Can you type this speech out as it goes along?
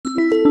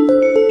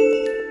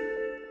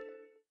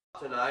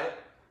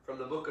from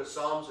the book of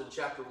Psalms in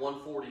chapter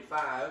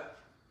 145.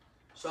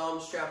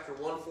 Psalms chapter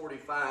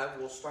 145,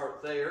 we'll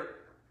start there.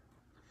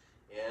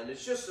 And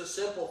it's just a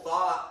simple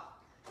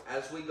thought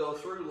as we go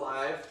through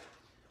life,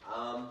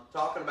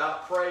 talking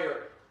about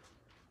prayer,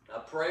 a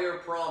prayer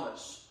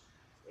promise.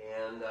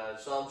 And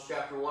Psalms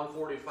chapter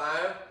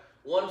 145.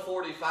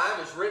 145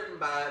 is written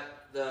by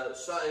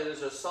it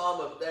is a psalm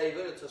of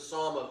David. It's a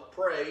psalm of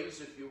praise,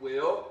 if you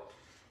will.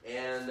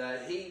 And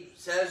he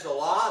says a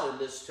lot in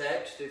this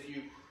text.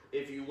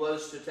 If you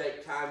was to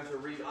take time to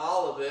read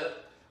all of it,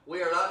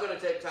 we are not going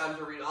to take time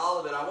to read all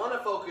of it. I want to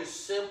focus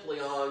simply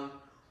on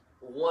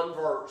one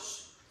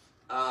verse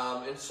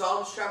in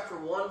Psalms chapter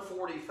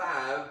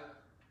 145.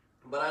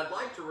 But I'd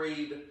like to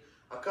read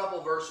a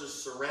couple verses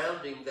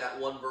surrounding that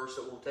one verse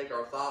that we'll take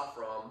our thought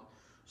from.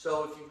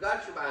 So if you've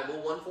got your Bible,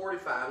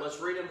 145, let's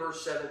read in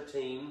verse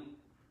 17.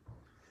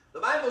 The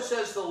Bible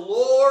says, "The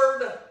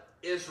Lord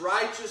is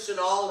righteous in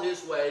all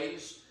his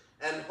ways,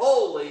 and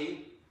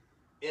holy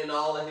in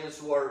all of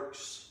his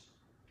works.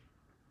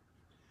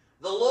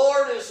 The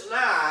Lord is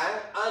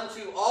nigh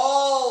unto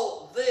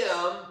all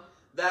them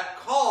that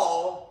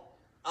call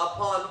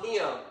upon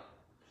him,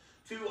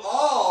 to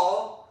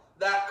all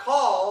that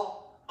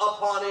call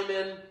upon him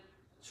in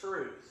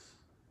truth.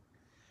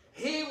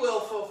 He will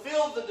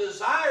fulfill the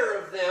desire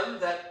of them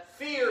that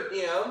fear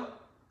him.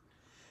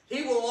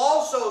 He will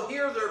also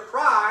hear their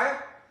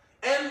cry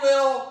and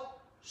will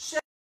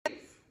save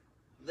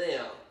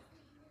them.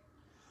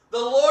 The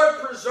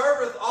Lord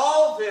preserveth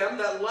all them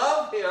that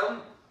love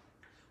him,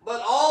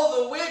 but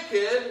all the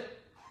wicked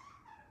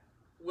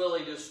will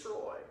he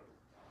destroy.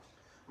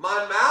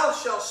 My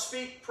mouth shall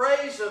speak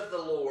praise of the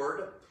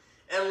Lord,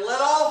 and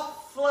let all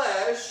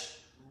flesh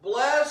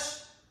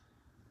bless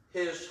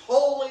his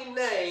holy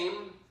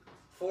name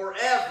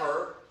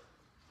forever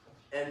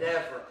and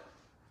ever."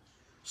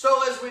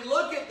 So as we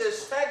look at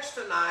this text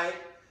tonight,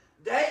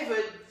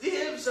 David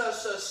gives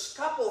us a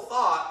couple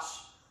thoughts,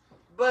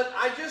 but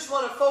I just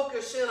want to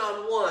focus in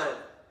on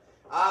one.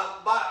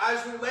 But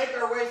as we make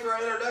our way through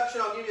our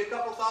introduction, I'll give you a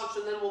couple thoughts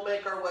and then we'll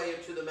make our way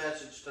into the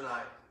message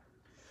tonight.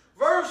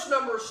 Verse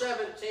number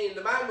 17,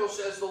 the Bible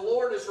says, "The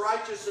Lord is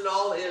righteous in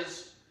all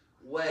his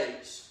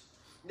ways."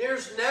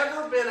 There's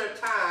never been a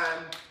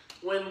time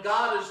when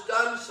God has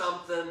done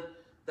something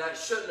that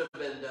shouldn't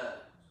have been done.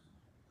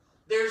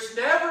 There's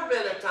never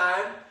been a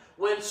time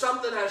when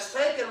something has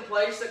taken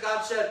place that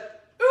God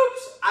said,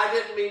 "Oops, I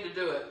didn't mean to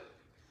do it."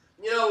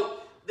 You know,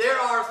 there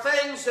are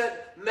things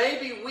that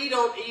maybe we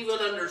don't even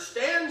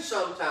understand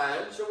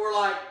sometimes, and we're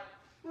like,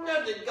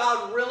 "No, did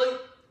God really?"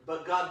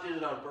 But God did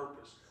it on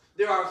purpose.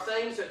 There are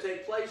things that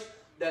take place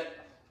that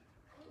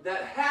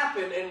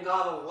happen and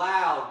God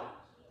allowed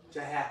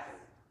to happen.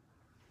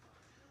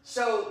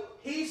 So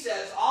he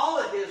says all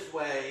of his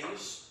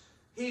ways,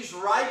 he's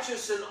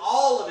righteous in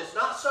all of his,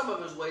 not some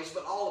of his ways,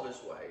 but all of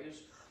his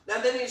ways.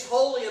 And then he's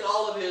holy in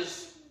all of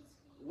his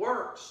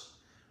works.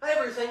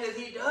 Everything that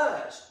he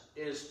does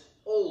is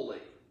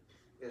holy,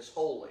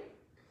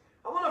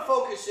 I want to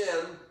focus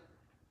in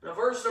on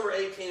verse number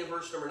 18 and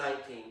verse number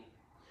 19.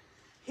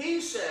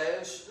 He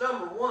says,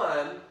 number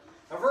one,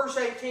 in verse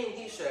 18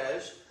 he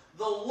says,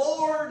 "The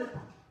Lord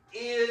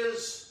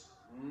is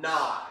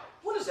nigh."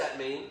 What does that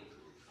mean?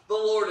 The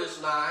Lord is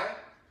nigh.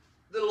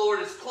 The Lord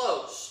is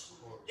close.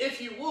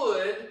 If you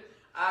would,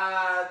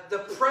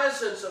 the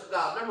presence of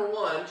God. Number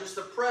one, just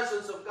the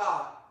presence of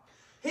God.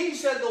 He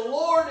said, "The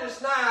Lord is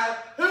nigh."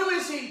 Who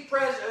is he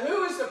present?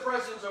 Who is the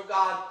presence of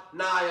God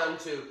nigh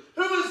unto?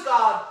 Who is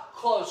God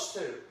close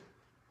to?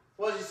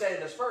 What does he say in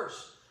this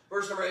verse?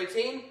 Verse number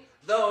 18,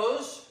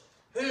 "Those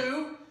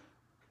who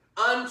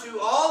unto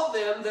all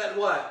them that"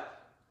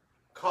 what?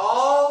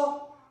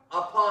 "Call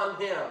upon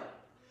him."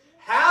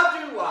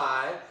 How do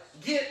I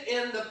get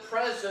in the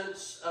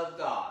presence of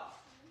God?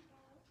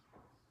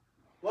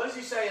 What does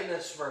he say in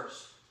this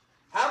verse?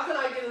 How can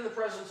I get in the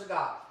presence of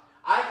God?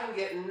 I can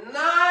get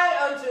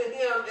nigh unto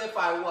him if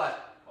I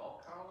what?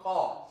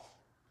 Call.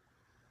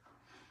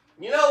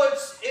 You know,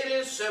 it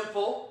is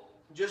simple,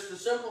 just a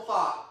simple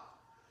thought.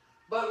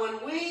 But when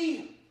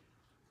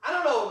I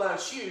don't know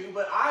about you,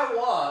 but I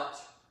want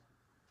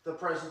the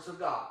presence of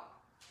God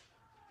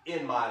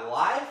in my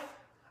life.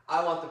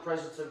 I want the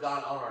presence of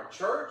God on our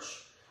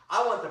church.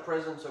 I want the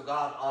presence of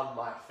God on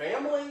my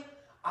family.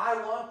 I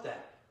want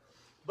that.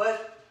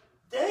 But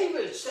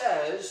David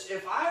says,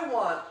 if I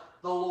want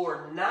the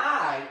Lord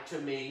nigh to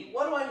me,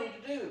 what do I need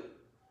to do?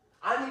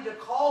 I need to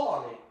call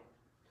on him.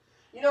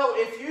 You know,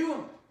 if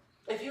you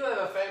have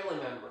a family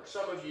member,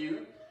 some of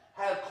you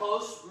have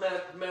close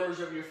members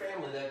of your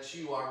family that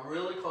you are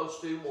really close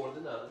to more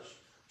than others.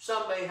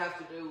 Some may have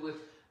to do with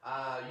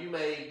you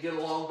may get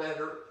along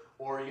better,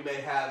 or you may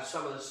have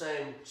some of the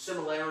same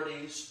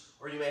similarities,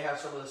 or you may have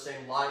some of the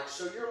same likes,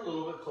 so you're a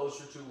little bit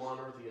closer to one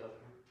or the other.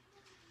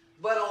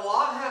 But a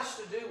lot has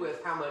to do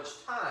with how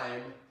much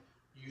time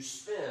you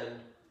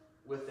spend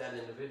with that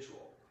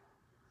individual.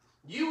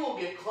 You will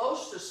get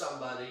close to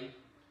somebody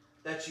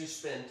that you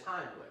spend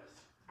time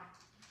with.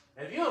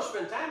 And if you don't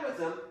spend time with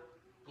them,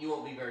 you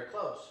won't be very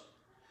close.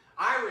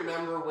 I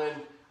remember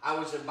when I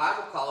was in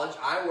Bible college.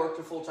 I worked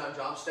a full-time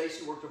job.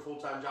 Stacy worked a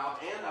full-time job,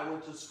 and I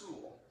went to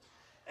school.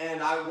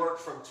 And I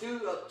worked from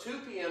 2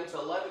 p.m. to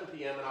 11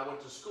 p.m., and I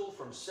went to school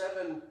from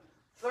 7:30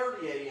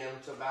 a.m.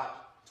 to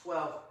about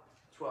 12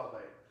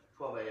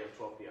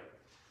 p.m.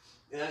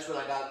 And that's when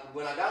I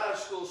got out of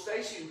school.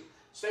 Stacy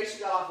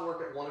got off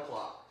work at 1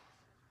 o'clock.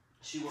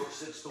 She worked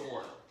 6 to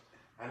 1.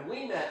 And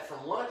we met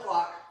from 1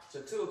 o'clock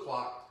to 2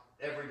 o'clock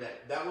every day.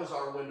 That was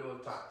our window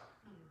of time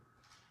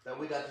that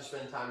we got to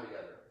spend time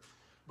together.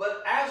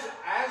 But as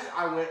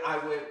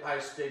I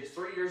stayed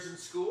 3 years in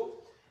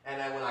school, and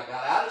then when I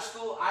got out of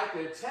school, I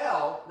could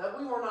tell that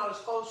we were not as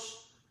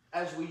close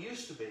as we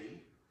used to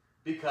be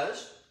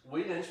because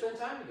we didn't spend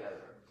time together.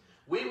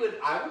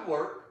 I would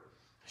work,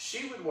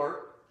 she would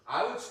work,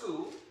 I would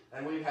school,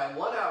 and we'd have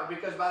 1 hour,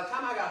 because by the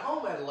time I got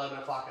home at 11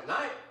 o'clock at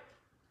night,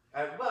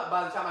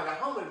 by the time I got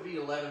home, it would be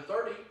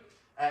 11:30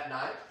 at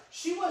night.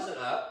 She wasn't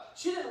up.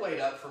 She didn't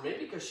wait up for me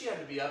because she had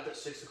to be up at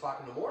 6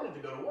 o'clock in the morning to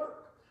go to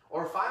work,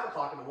 or 5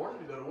 o'clock in the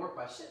morning to go to work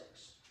by 6.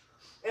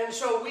 And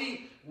so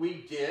we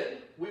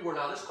were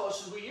not as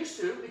close as we used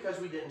to because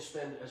we didn't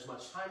spend as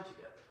much time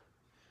together.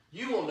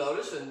 You will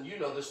notice, and you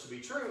know this to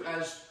be true,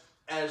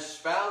 as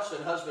spouse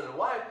and husband and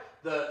wife,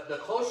 the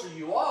closer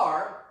you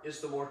are is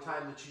the more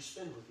time that you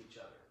spend with each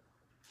other.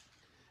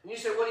 And you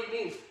say, what do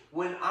you mean?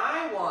 When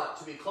I want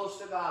to be close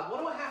to God,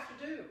 what do I have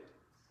to do?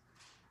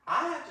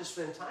 I have to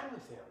spend time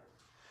with Him.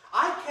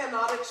 I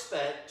cannot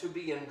expect to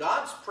be in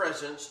God's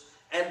presence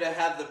and to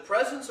have the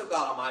presence of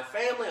God on my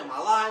family, on my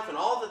life, and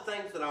all the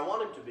things that I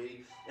want Him to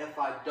be if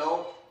I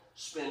don't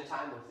spend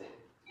time with Him.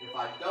 If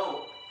I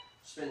don't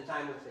spend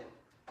time with Him.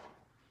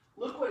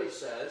 Look what He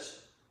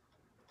says.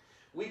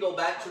 We go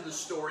back to the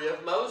story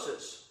of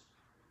Moses.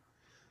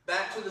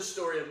 Back to the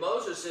story of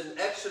Moses in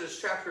Exodus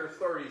chapter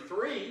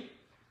 33.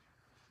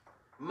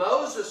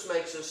 Moses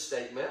makes a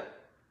statement.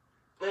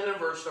 And in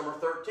verse number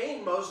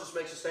 13, Moses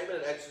makes a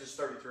statement in Exodus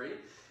 33.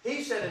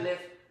 He said,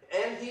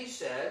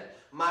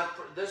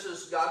 this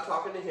is God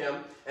talking to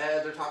him,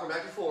 and they're talking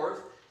back and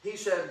forth. He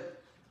said,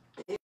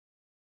 I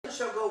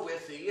shall go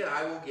with thee, and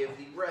I will give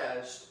thee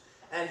rest.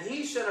 And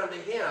he said unto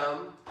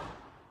him,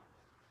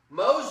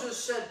 Moses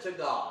said to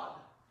God,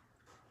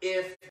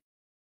 if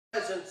thy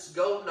presence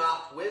go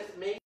not with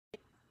me,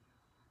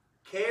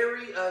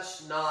 carry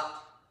us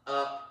not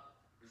up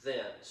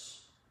thence.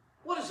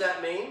 What does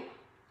that mean?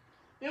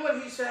 You know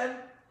what he said?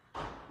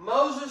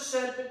 Moses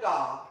said to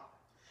God,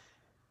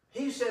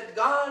 he said,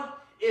 God,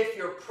 if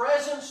your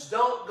presence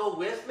don't go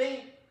with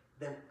me,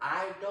 then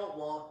I don't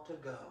want to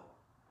go.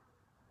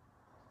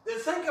 Then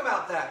think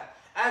about that.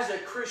 As a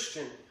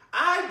Christian,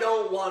 I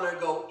don't want to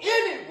go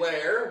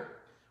anywhere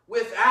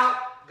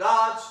without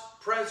God's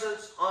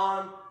presence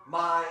on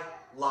my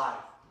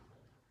life.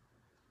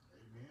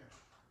 Amen.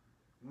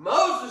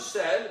 Moses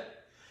said,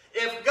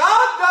 if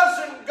God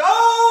doesn't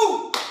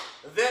go,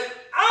 then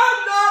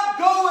I'm not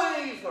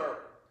going either.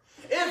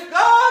 If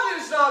God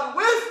is not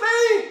with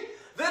me,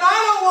 then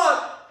I don't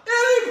want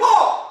any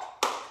part.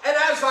 And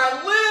as I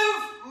live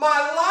my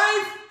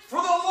life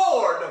for the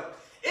Lord,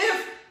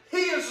 if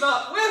He is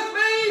not with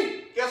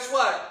me, guess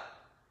what?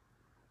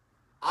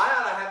 I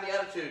ought to have the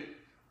attitude,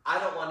 I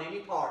don't want any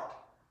part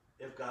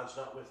if God's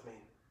not with me.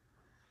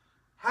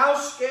 How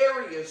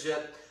scary is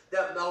it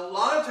that a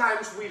lot of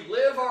times we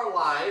live our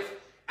life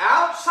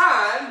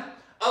outside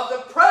of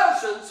the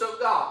presence of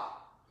God.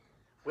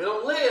 We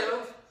don't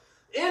live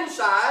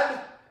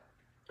inside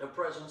the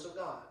presence of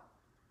God.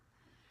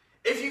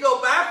 If you go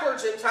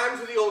backwards in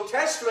times of the Old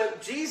Testament,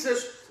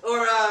 Jesus,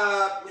 or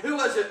who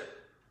was it?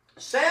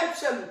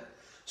 Samson.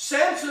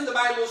 Samson, the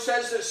Bible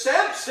says that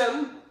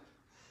Samson,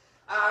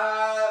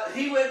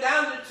 he went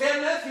down to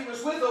Timnath. He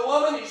was with a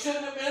woman he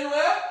shouldn't have been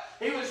with.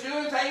 He was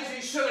doing things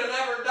he should have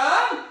never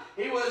done.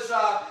 He was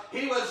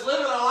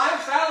living a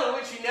lifestyle in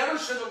which he never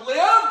should have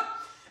lived.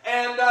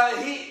 And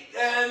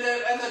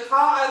the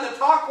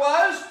talk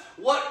was,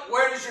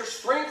 where does your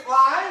strength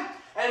lie?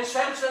 And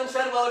Samson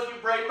said, well, if you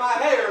braid my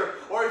hair,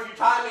 or if you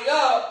tie me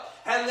up.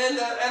 And then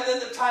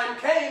the time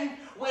came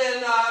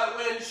when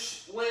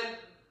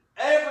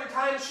every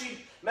time she'd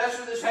mess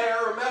with his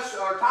hair or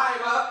tie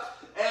him up,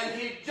 and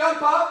he'd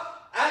jump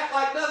up, act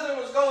like nothing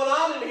was going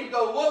on, and he'd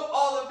go whoop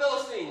all the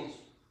Philistines.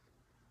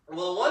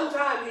 Well, one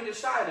time he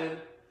decided,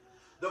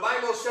 the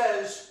Bible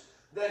says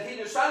that he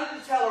decided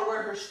to tell her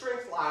where her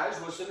strength lies,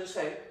 was in his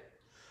head.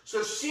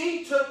 So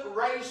she took a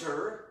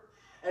razor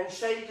and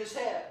shaved his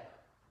head.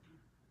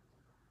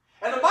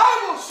 And the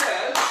Bible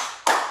says,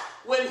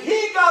 when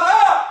he got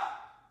up,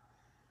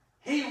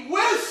 he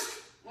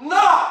wist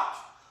not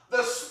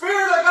the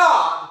Spirit of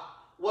God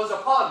was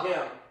upon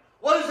him.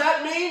 What does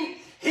that mean?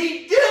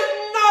 He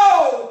didn't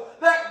know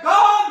that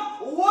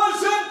God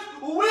wasn't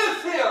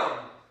with him.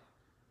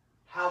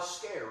 How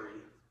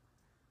scary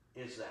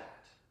is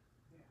that?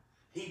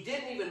 He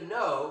didn't even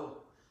know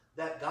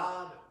that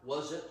God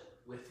wasn't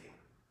with him.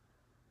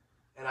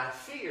 And I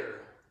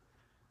fear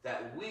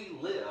that we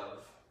live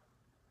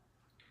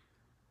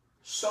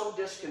so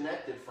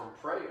disconnected from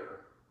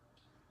prayer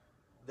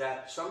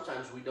that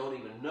sometimes we don't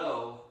even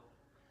know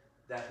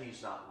that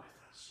He's not with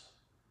us.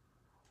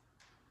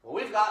 Well,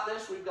 we've got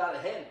this, we've got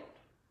it handled.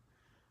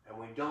 And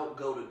we don't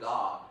go to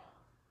God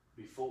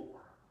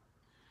before.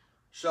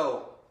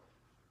 So,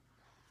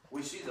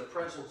 we see the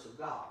presence of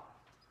God.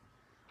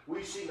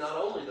 We see not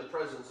only the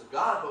presence of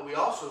God, but we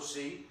also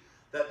see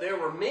that there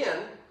were men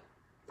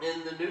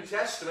in the New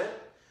Testament,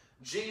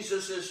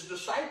 Jesus'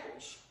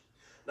 disciples.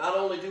 Not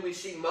only do we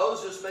see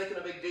Moses making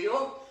a big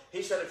deal,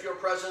 he said, if your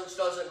presence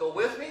doesn't go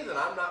with me, then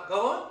I'm not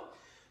going.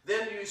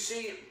 Then you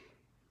see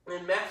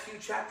in Matthew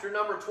chapter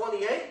number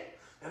 28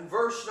 and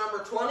verse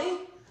number 20,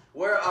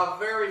 where a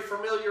very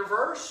familiar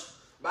verse,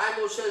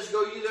 Bible says,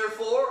 go ye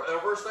therefore,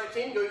 verse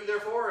 19, go ye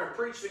therefore and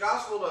preach the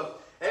gospel to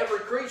every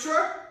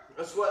creature.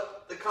 That's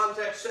what the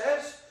context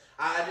says.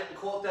 I didn't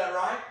quote that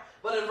right.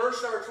 But in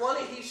verse number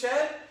 20, he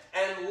said,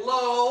 and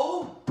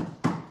lo,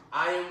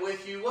 I am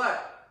with you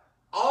what?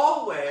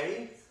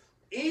 Always,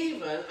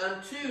 even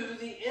unto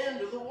the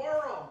end of the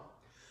world.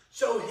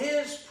 So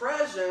his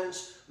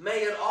presence,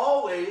 may it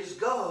always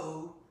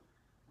go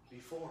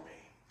before me.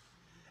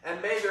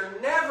 And may there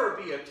never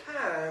be a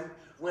time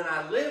when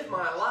I live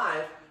my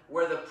life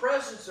where the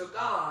presence of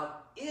God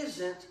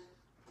isn't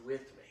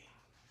with me.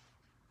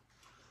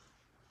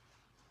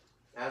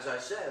 As I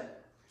said,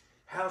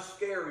 how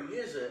scary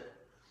is it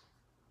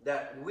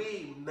that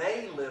we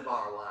may live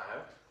our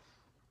life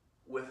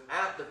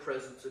without the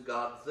presence of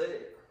God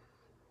there?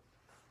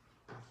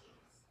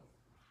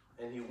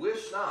 And he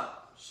wished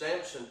not.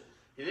 Samson,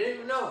 he didn't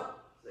even know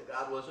that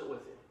God wasn't with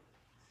him.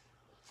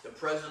 The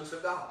presence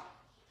of God.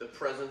 The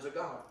presence of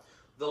God.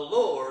 The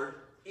Lord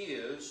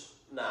is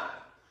nigh.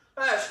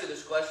 I ask you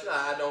this question.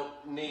 I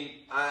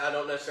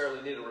don't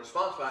necessarily need a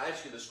response, but I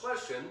ask you this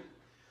question.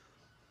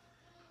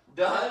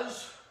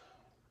 Does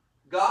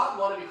God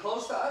want to be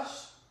close to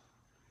us?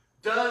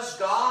 Does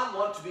God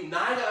want to be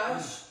nigh to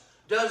us?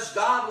 Does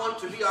God want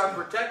to be our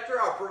protector,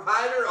 our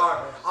provider?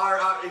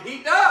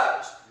 He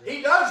does.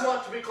 He does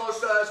want to be close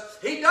to us.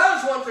 He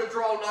does want to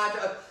draw nigh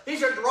to us. He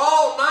said,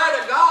 draw nigh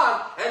to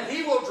God, and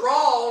he will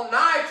draw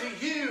nigh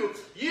to you.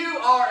 You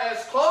are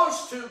as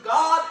close to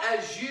God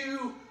as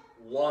you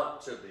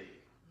want to be.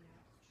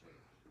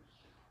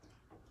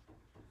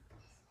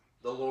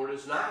 The Lord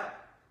is nigh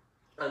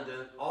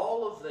unto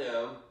all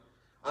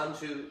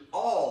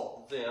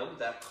them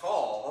that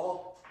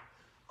call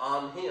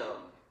on him.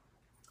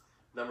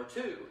 Number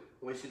two,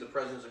 we see the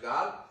presence of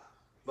God.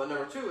 But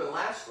number two, and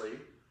lastly,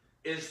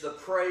 is the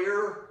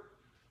prayer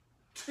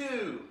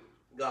to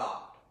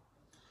God.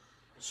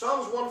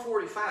 Psalms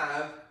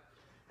 145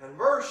 and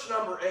verse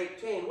number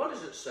 18, what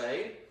does it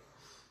say?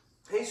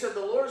 He said, the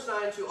Lord is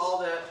nigh unto all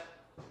that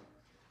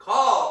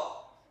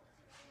call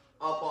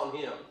upon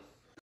him.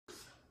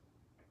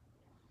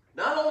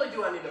 Not only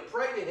do I need to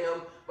pray to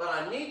him, but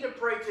I need to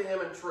pray to him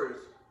in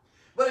truth.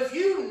 But if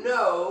you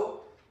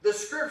know the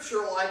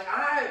scripture like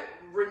I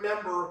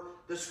remember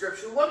the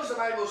scripture, what does the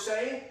Bible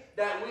say?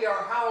 That we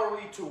are, how are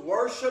we to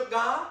worship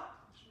God?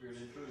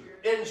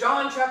 In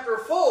John chapter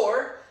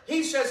 4,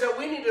 he says that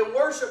we need to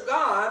worship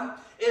God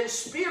in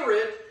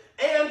spirit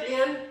and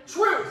in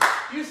truth.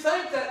 You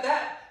think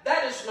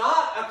that is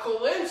not a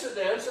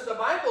coincidence that the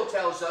Bible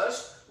tells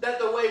us that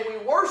the way we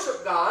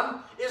worship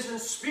God is in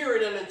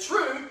spirit and in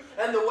truth,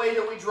 and the way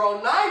that we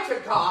draw nigh to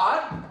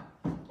God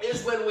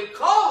is when we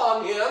call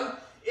on him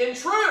in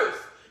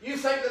truth. You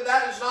think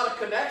that is not a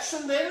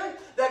connection there?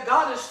 That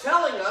God is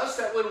telling us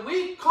that when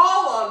we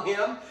call on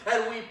him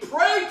and we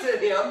pray to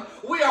him,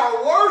 we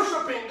are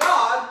worshiping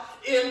God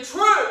in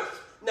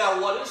truth.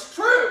 Now, what is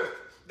truth?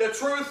 The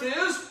truth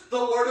is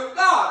the Word of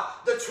God.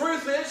 The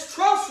truth is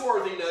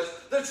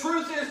trustworthiness. The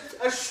truth is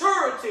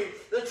assurity.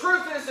 The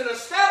truth is an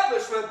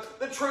establishment.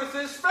 The truth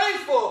is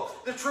faithful.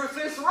 The truth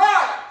is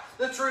right.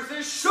 The truth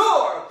is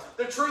sure.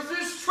 The truth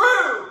is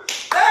true.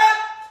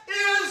 That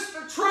is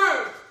the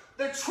truth.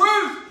 The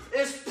truth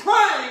is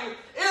praying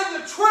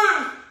in the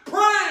truth,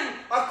 praying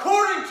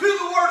according to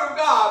the Word of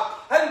God,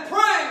 and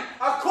praying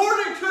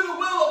according to the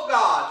will of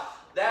God.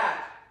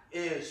 That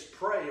is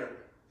prayer.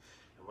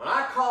 And when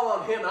I call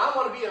on him, and I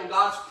want to be in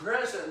God's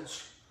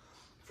presence,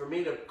 for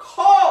me to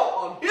call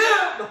on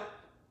him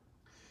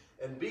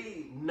and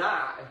be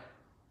nigh,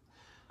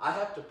 I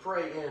have to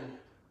pray in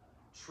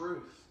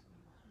truth.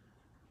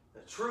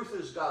 The truth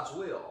is God's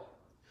will.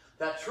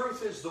 That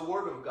truth is the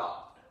Word of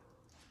God.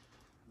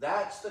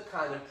 That's the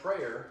kind of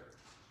prayer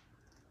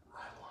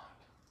I want.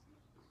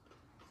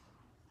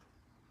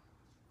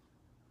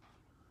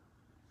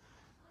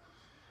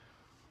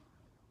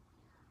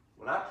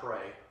 When I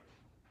pray,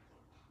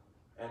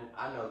 and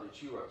I know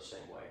that you are the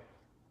same way,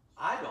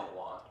 I don't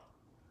want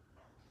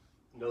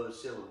the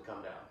ceiling to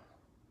come down.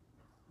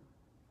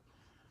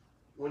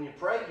 When you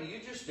pray, do you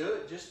just do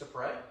it just to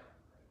pray?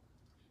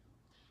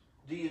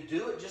 Do you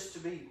do it just to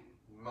be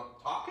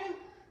talking?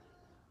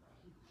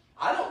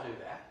 I don't do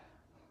that.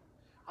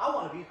 I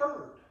want to be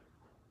heard.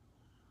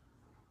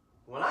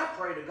 When I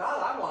pray to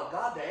God, I want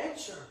God to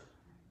answer.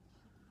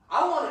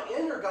 I want to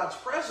enter God's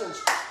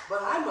presence, but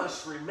I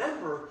must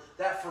remember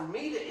that for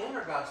me to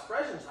enter God's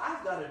presence,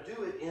 I've got to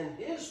do it in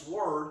his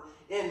word,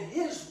 in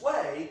his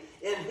way,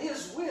 in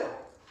his will.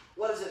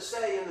 what does it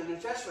say in the New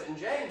Testament? In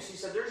James, he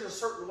said there's a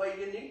certain way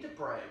you need to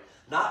pray.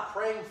 Not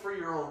praying for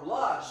your own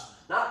lust,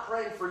 not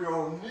praying for your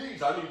own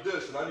needs. I need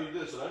this, and I need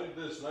this, and I need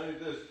this, and I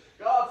need this.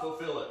 God,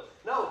 fulfill it.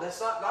 No,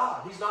 that's not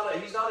God. He's not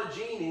a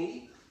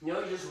genie. You know,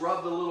 you just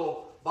rub the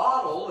little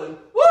bottle and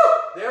whoo,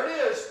 there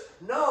it is.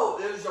 No,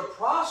 there's a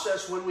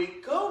process when we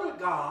go to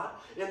God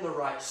in the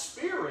right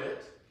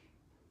spirit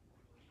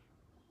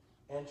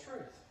and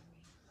truth.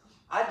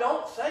 I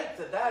don't think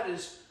that that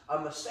is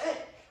a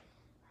mistake.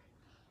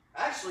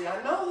 Actually,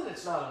 I know that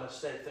it's not a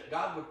mistake that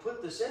God would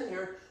put this in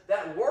here,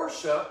 that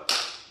worship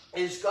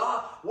is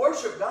God.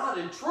 Worship God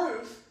in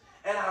truth,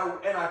 and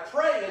I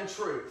pray in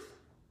truth.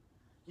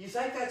 You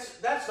think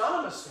that's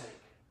not a mistake?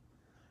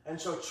 And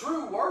so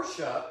true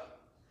worship,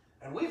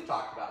 and we've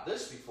talked about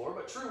this before,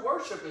 but true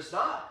worship is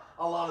not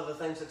a lot of the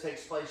things that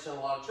takes place in a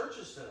lot of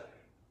churches today.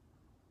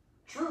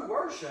 True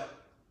worship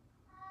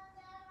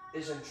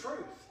is in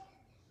truth.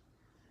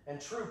 And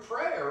true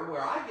prayer,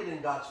 where I get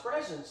in God's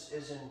presence,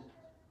 is in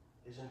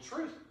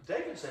truth.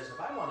 David says,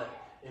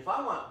 if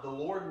I want the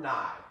Lord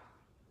nigh,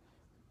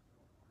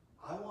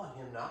 I want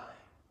him nigh.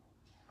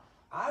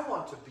 I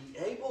want to be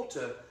able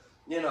to,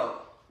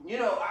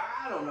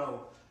 I don't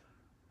know.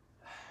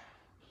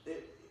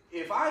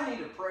 If I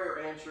need a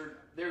prayer answered,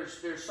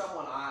 there's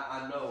someone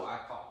I know I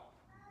call.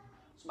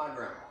 It's my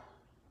grandma.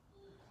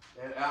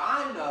 And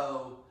I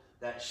know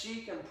that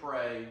she can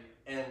pray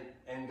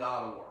and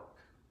God will work.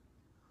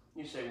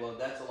 You say, well,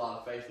 that's a lot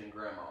of faith in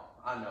grandma.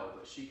 I know,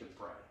 but she can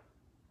pray.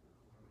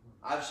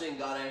 I've seen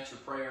God answer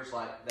prayers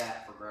like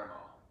that for grandma.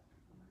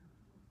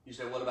 You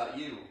say, what about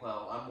you?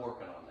 Well, I'm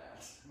working on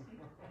that.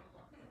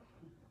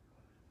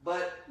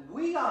 But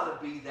we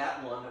ought to be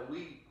that one that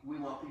we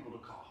want people to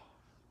call.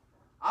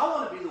 I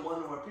want to be the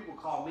one where people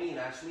call me and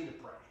ask me to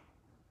pray.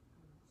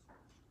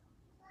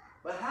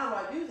 But how do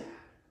I do that?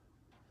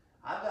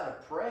 I've got to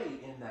pray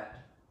in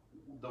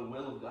the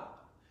will of God.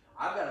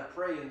 I've got to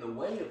pray in the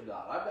way of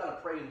God. I've got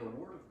to pray in the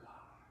Word of God.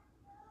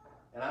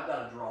 And I've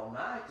got to draw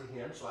nigh to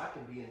Him so I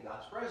can be in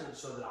God's presence,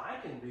 so that I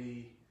can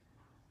be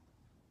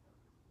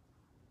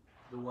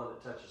the one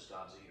that touches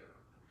God's ear.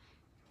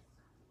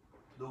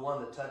 The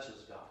one that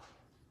touches God.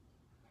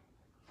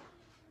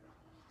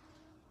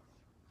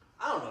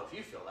 I don't know if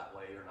you feel that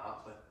way or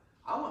not, but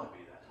I want to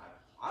be that type.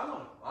 I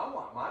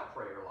want my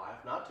prayer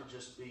life not to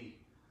just be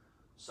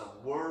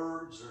some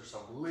words or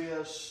some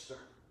list.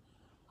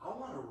 I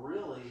want to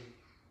really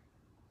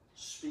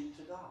speak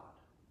to God.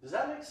 Does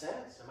that make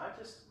sense? Am I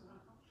just...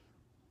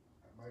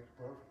 That makes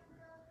perfect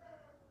sense.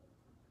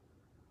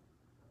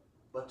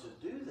 But to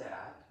do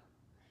that,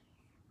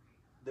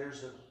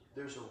 there's a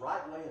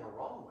right way and a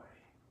wrong way.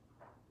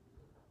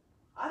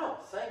 I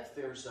don't think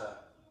there's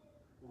a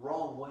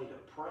wrong way to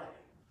pray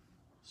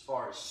as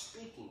far as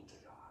speaking to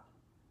God.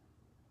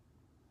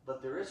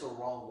 But there is a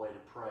wrong way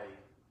to pray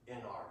in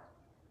our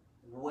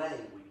way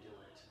we do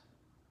it,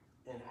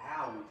 and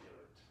how we do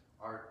it,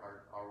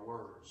 our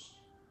words,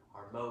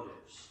 our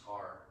motives,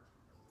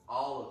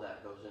 all of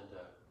that goes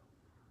into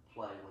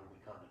play when we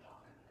come to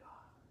talking to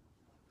God.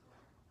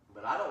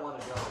 But I don't want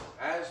to go,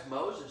 as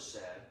Moses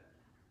said,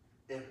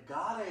 if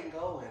God ain't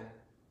going,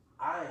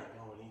 I ain't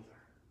going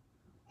either.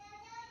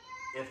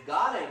 If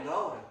God ain't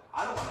going,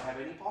 I don't want to have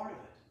any part of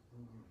it.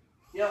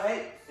 You know,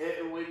 hey,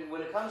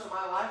 when it comes to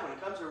my life, when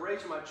it comes to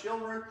raising my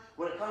children,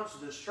 when it comes to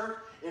this church,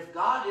 if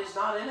God is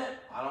not in it,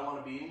 I don't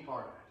want to be any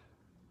part of it.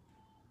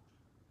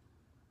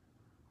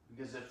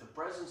 Because if the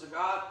presence of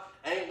God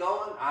ain't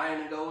going, I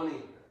ain't going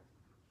either.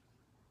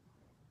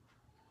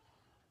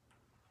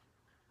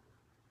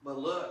 But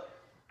look,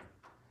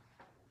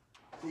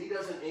 he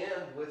doesn't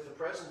end with the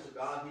presence of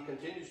God. He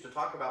continues to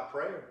talk about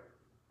prayer.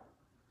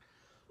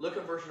 Look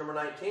at verse number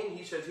 19.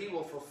 He says he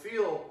will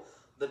fulfill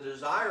the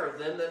desire of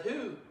them that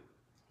who?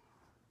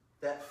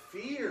 That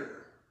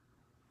fear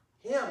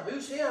him.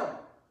 Who's him?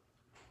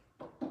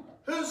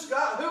 Who's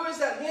God? Who is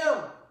that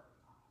him?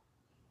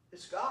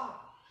 It's God.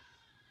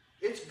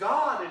 It's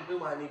God in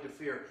whom I need to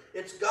fear.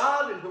 It's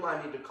God in whom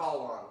I need to call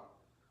on.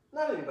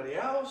 Not anybody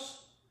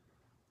else.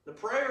 The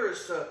prayer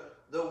is to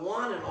the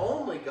one and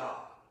only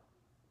God.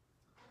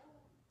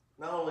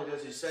 Not only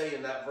does he say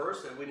in that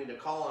verse that we need to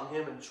call on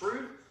him in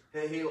truth,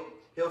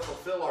 he'll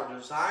fulfill our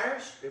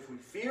desires if we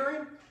fear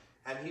him,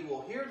 and he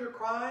will hear their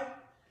cry,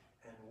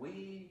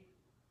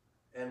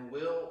 and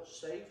will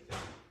save them.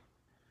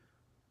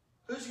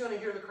 Who's going to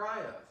hear the cry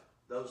of?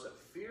 Those that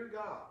fear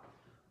God.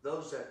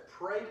 Those that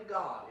pray to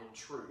God in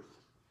truth.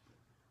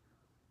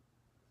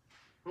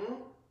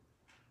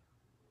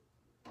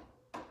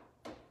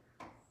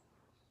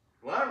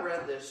 When I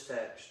read this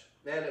text,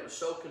 man, it was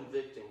so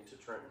convicting to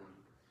Trenton,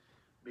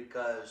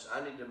 because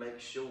I need to make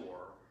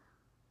sure,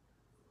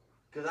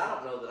 because I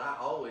don't know that I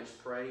always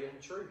pray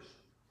in truth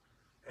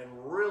and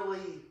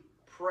really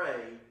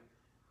pray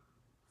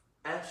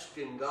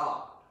asking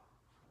God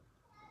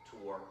to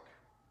work,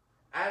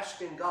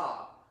 asking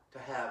God to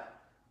have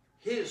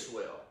his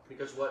will,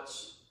 because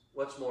what's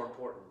more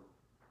important?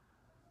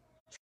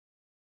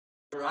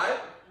 Right?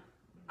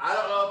 I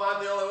don't know if I'm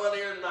the only one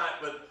here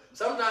tonight, but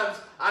sometimes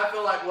I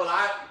feel like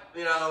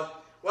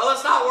well,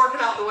 it's not working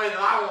out the way that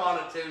I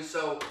want it to,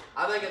 so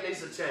I think it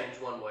needs to change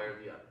one way or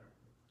the other.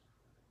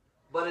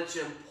 But it's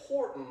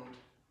important,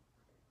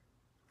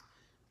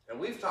 and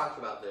we've talked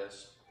about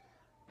this,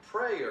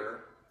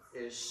 prayer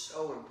is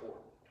so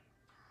important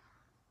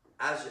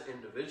as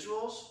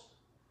individuals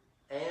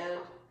and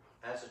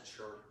as a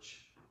church.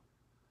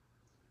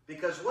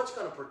 Because what's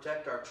going to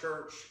protect our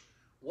church,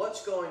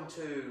 what's going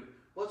to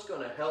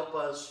help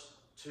us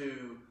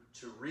to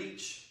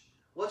reach,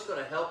 what's going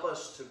to help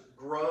us to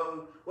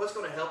grow, what's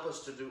going to help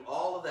us to do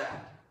all of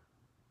that,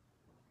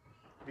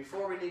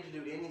 before we need to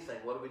do anything,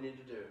 what do we need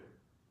to do?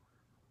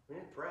 We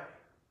need to pray.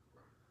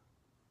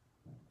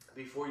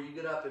 Before you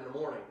get up in the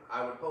morning,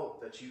 I would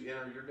hope that you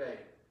enter your day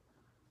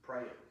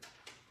praying.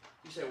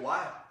 You say,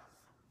 why?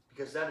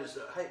 Because that is,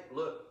 hey,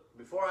 look,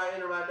 before I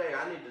enter my day,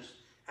 I need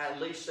to at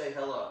least say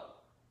hello.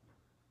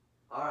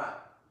 All right.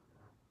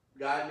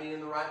 Guide me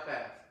in the right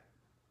path.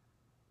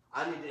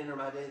 I need to enter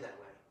my day that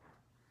way.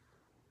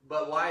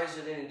 But why is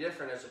it any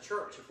different as a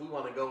church? If we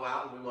want to go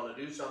out and we want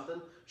to do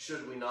something,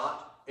 should we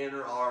not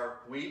enter our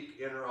week,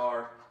 enter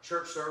our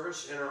church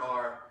service, enter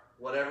our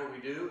whatever we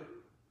do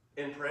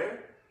in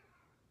prayer?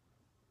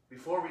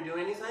 Before we do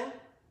anything?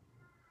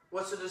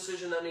 What's the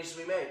decision that needs to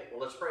be made?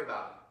 Well, let's pray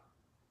about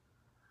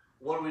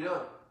it. What are we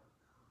doing?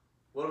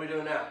 What are we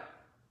doing now?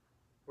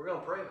 We're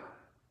going to pray about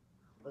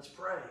it. Let's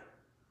pray.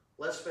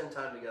 Let's spend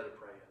time together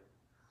praying.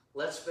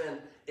 Let's spend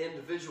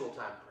individual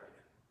time praying.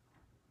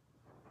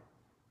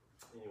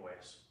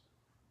 Anyways,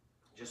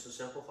 just a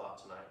simple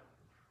thought tonight.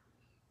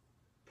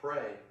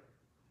 Pray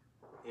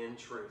in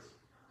truth.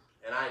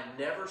 And I'd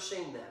never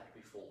seen that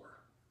before.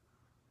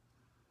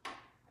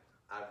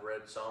 I've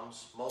read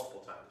Psalms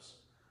multiple times,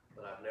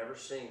 but I've never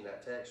seen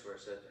that text where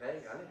it said,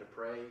 hey, I need to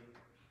pray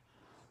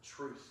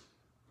truth.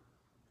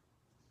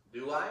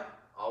 Do I?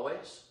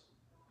 Always?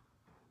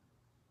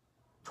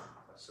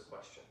 That's the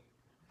question.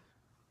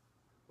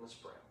 Let's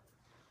pray.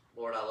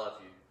 Lord, I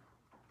love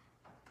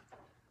you.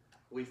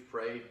 We've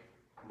prayed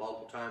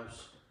multiple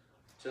times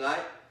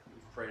tonight.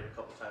 We've prayed a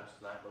couple times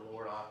tonight, but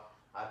Lord,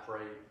 I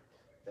pray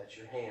that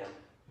your hand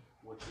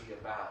would be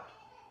about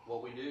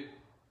what we do,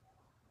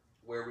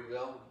 where we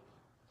go,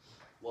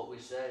 what we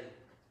say.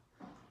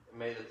 And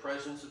may the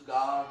presence of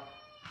God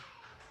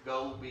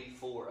go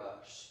before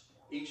us,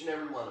 each and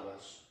every one of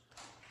us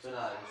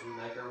tonight as we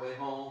make our way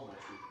home,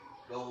 as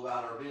we go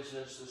about our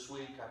business this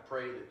week. I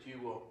pray that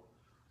you will,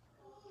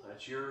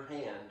 that your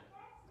hand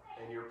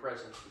and your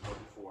presence will go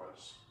before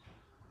us.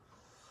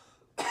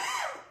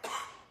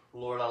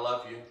 Lord, I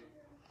love you.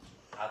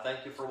 I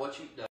thank you for what you've done.